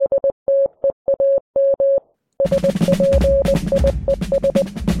Hello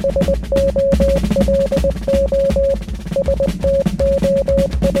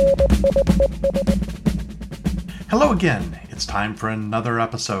again. It's time for another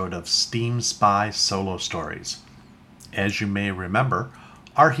episode of Steam Spy Solo Stories. As you may remember,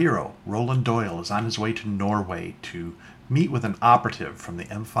 our hero, Roland Doyle, is on his way to Norway to meet with an operative from the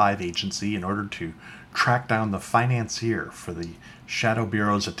M5 agency in order to track down the financier for the Shadow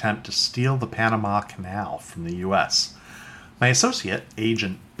Bureau's attempt to steal the Panama Canal from the U.S. My associate,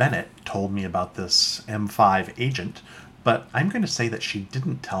 Agent Bennett, told me about this M5 agent, but I'm going to say that she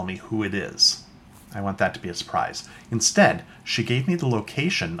didn't tell me who it is. I want that to be a surprise. Instead, she gave me the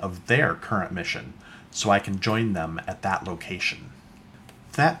location of their current mission, so I can join them at that location.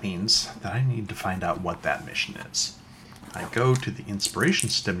 That means that I need to find out what that mission is. I go to the Inspiration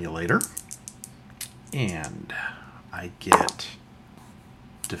Stimulator, and I get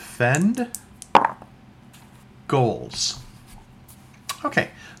Defend Goals. Okay,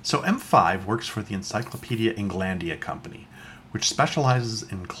 so M5 works for the Encyclopedia Englandia Company, which specializes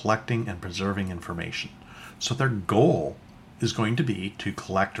in collecting and preserving information. So their goal is going to be to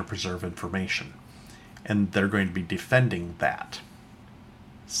collect or preserve information, and they're going to be defending that.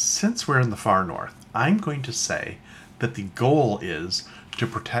 Since we're in the far north, I'm going to say that the goal is to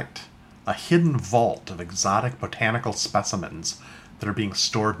protect a hidden vault of exotic botanical specimens that are being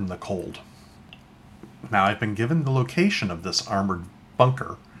stored in the cold. Now, I've been given the location of this armored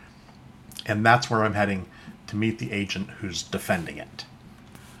bunker, and that's where I'm heading to meet the agent who's defending it.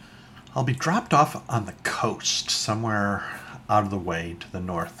 I'll be dropped off on the coast, somewhere out of the way to the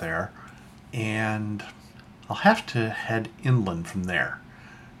north there, and I'll have to head inland from there.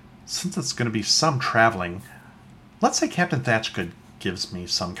 Since it's going to be some traveling, let's say Captain Thatchgood gives me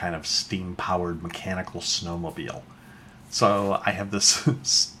some kind of steam-powered mechanical snowmobile. So I have this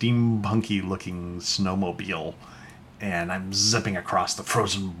steampunky-looking snowmobile, and I'm zipping across the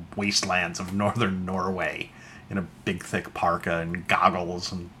frozen wastelands of northern Norway in a big thick parka and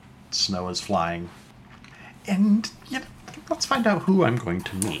goggles, and snow is flying. And let's find out who I'm going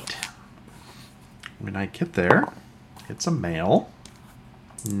to meet. When I get there, it's a male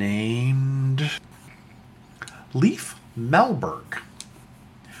named Leif Melberg.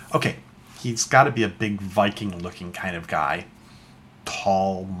 Okay, he's got to be a big Viking-looking kind of guy.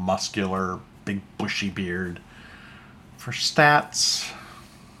 Tall, muscular, big bushy beard. For stats,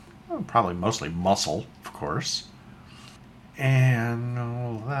 probably mostly muscle, of course. And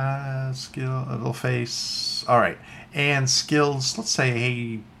skill, little face. All right, and skills. Let's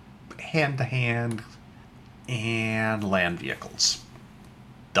say hand-to-hand and land vehicles.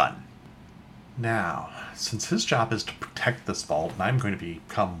 Done. Now, since his job is to protect this vault, and I'm going to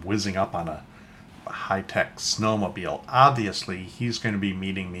come whizzing up on a high-tech snowmobile, obviously he's going to be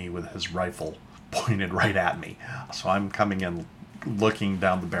meeting me with his rifle pointed right at me. So I'm coming in looking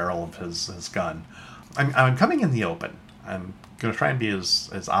down the barrel of his gun. I'm coming in the open. I'm going to try and be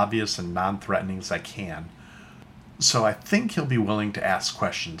as obvious and non-threatening as I can. So I think he'll be willing to ask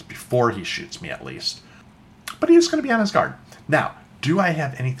questions before he shoots me, at least. But he's going to be on his guard. Now, do I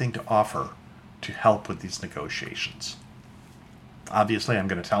have anything to offer to help with these negotiations? Obviously, I'm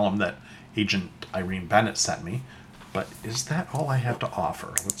going to tell him that Agent Irene Bennett sent me. But is that all I have to offer?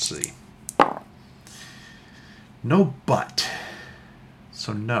 Let's see. No but.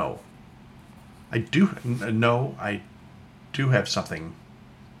 So no. I do have something.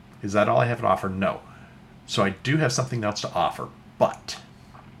 Is that all I have to offer? No. So I do have something else to offer. But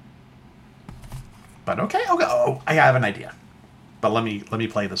okay. Oh, I have an idea. But let me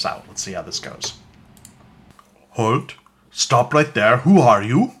play this out. Let's see how this goes. Halt. Stop right there. Who are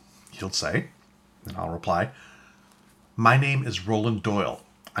you? He'll say. And I'll reply. My name is Roland Doyle.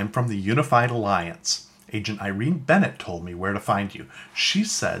 I'm from the Unified Alliance. Agent Irene Bennett told me where to find you. She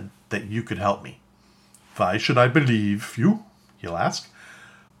said that you could help me. Why should I believe you? He'll ask.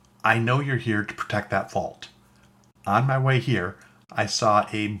 I know you're here to protect that vault. On my way here, I saw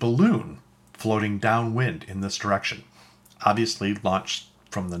a balloon floating downwind in this direction. Obviously launched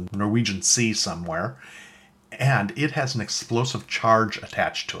from the Norwegian Sea somewhere, and it has an explosive charge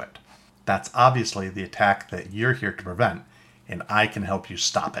attached to it. That's obviously the attack that you're here to prevent, and I can help you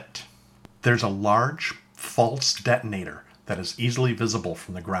stop it. There's a large, false detonator that is easily visible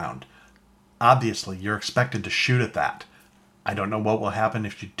from the ground. Obviously, you're expected to shoot at that. I don't know what will happen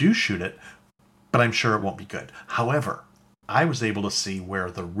if you do shoot it, but I'm sure it won't be good. However, I was able to see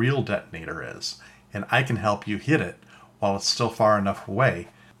where the real detonator is, and I can help you hit it while it's still far enough away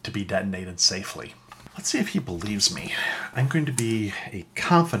to be detonated safely. Let's see if he believes me. I'm going to be a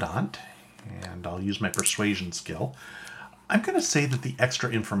confidant, and I'll use my persuasion skill. I'm going to say that the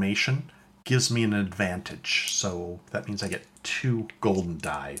extra information gives me an advantage. So that means I get 2 golden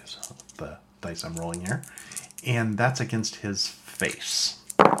die, the dice I'm rolling here. And that's against his face.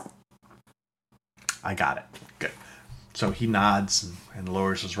 I got it. Good. So he nods and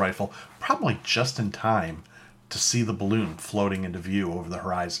lowers his rifle, probably just in time to see the balloon floating into view over the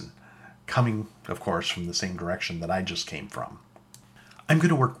horizon, coming, of course, from the same direction that I just came from. I'm going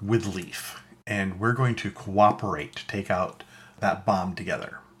to work with Leaf, and we're going to cooperate to take out that bomb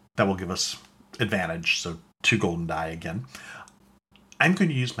together. That will give us advantage, so 2 golden die again. I'm going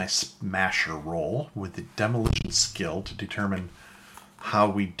to use my smasher roll with the demolition skill to determine how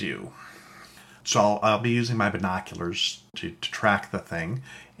we do. So I'll be using my binoculars to track the thing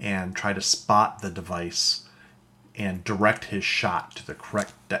and try to spot the device and direct his shot to the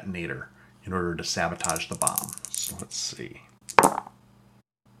correct detonator in order to sabotage the bomb. So let's see.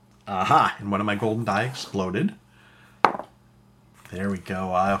 Aha! And one of my golden die exploded. There we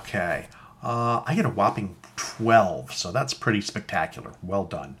go. Okay. I get a whopping 12, so that's pretty spectacular. Well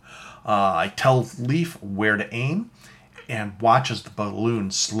done. I tell Leaf where to aim and watch as the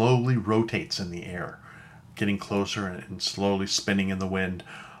balloon slowly rotates in the air, getting closer and slowly spinning in the wind,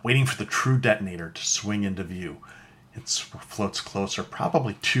 waiting for the true detonator to swing into view. It floats closer,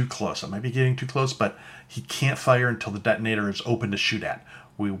 probably too close. It might be getting too close, but he can't fire until the detonator is open to shoot at.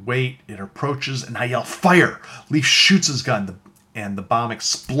 We wait, it approaches, and I yell, "Fire!" Leaf shoots his gun, and the bomb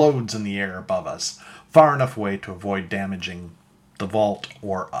explodes in the air above us, far enough away to avoid damaging the vault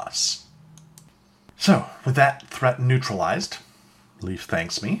or us. So, with that threat neutralized, Leaf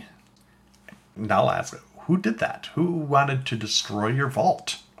thanks me, and I'll ask, who did that? Who wanted to destroy your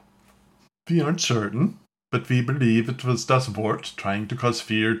vault? We aren't certain, but we believe it was Das Wort trying to cause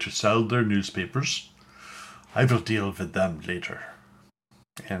fear to sell their newspapers. I will deal with them later.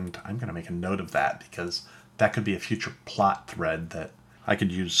 And I'm going to make a note of that, because that could be a future plot thread that I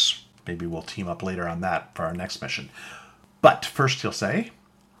could use. Maybe we'll team up later on that for our next mission. But first he'll say,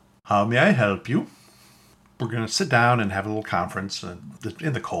 "How may I help you?" We're going to sit down and have a little conference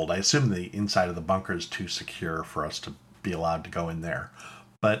in the cold. I assume the inside of the bunker is too secure for us to be allowed to go in there.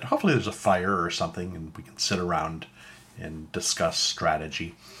 But hopefully there's a fire or something and we can sit around and discuss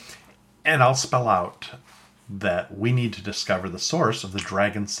strategy. And I'll spell out that we need to discover the source of the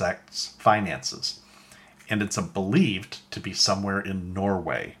dragon sect's finances. And it's believed to be somewhere in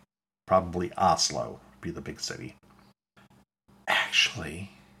Norway. Probably Oslo would be the big city.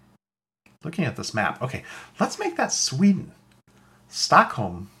 Actually, looking at this map, okay, let's make that Sweden.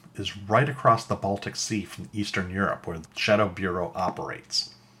 Stockholm is right across the Baltic Sea from Eastern Europe, where the Shadow Bureau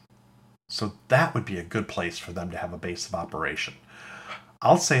operates. So that would be a good place for them to have a base of operation.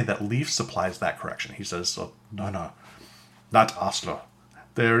 I'll say that Leaf supplies that correction. He says, no, not Oslo.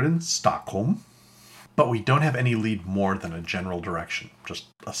 They're in Stockholm. But we don't have any lead more than a general direction, just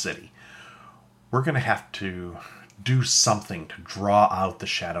a city. We're going to have to do something to draw out the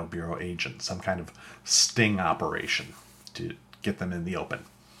Shadow Bureau agent, some kind of sting operation to get them in the open.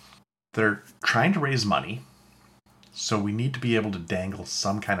 They're trying to raise money, so we need to be able to dangle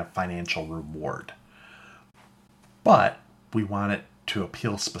some kind of financial reward. But we want it to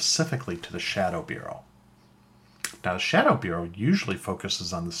appeal specifically to the Shadow Bureau. Now, the Shadow Bureau usually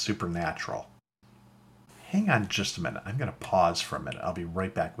focuses on the supernatural. Hang on just a minute. I'm going to pause for a minute. I'll be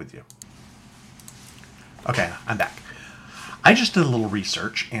right back with you. Okay, I'm back. I just did a little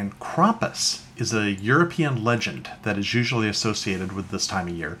research, and Krampus is a European legend that is usually associated with this time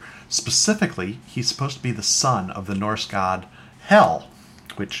of year. Specifically, he's supposed to be the son of the Norse god Hel,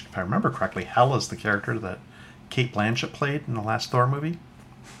 which, if I remember correctly, Hel is the character that Cate Blanchett played in the last Thor movie.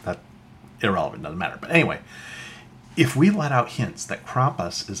 That's irrelevant, doesn't matter. But anyway, if we let out hints that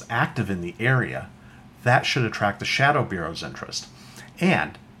Krampus is active in the area, that should attract the Shadow Bureau's interest.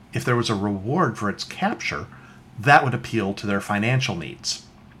 And if there was a reward for its capture, that would appeal to their financial needs.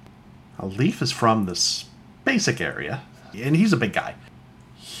 Now, Leaf is from this basic area, and he's a big guy.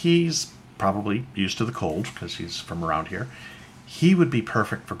 He's probably used to the cold, because he's from around here. He would be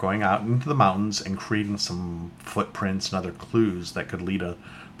perfect for going out into the mountains and creating some footprints and other clues that could lead a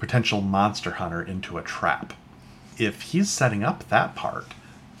potential monster hunter into a trap. If he's setting up that part,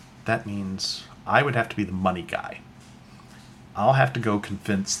 that means I would have to be the money guy. I'll have to go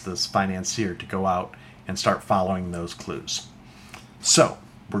convince this financier to go out and start following those clues. So,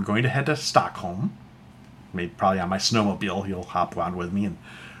 we're going to head to Stockholm. Maybe probably on my snowmobile. He'll hop on with me and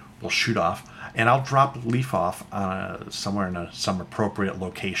we'll shoot off. And I'll drop Leaf off somewhere in some appropriate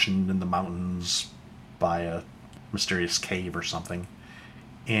location in the mountains by a mysterious cave or something.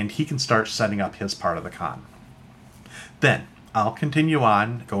 And he can start setting up his part of the con. Then, I'll continue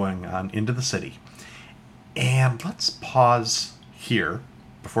on, going on into the city. And let's pause here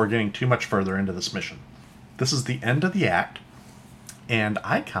before getting too much further into this mission. This is the end of the act, and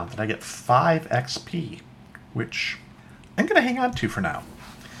I count that I get 5 XP, which I'm going to hang on to for now.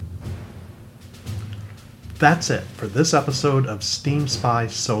 That's it for this episode of Steam Spy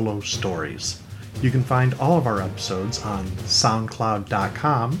Solo Stories. You can find all of our episodes on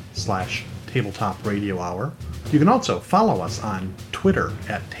soundcloud.com/Tabletop Radio Hour. You can also follow us on Twitter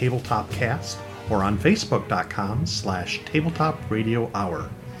at TabletopCast or on Facebook.com/Tabletop Radio Hour.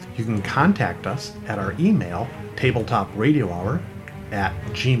 You can contact us at our email,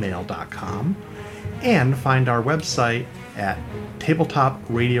 tabletopradiohour@gmail.com, and find our website at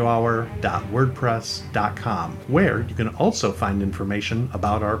tabletopradiohour.wordpress.com, where you can also find information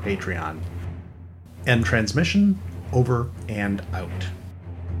about our Patreon. End transmission, over and out.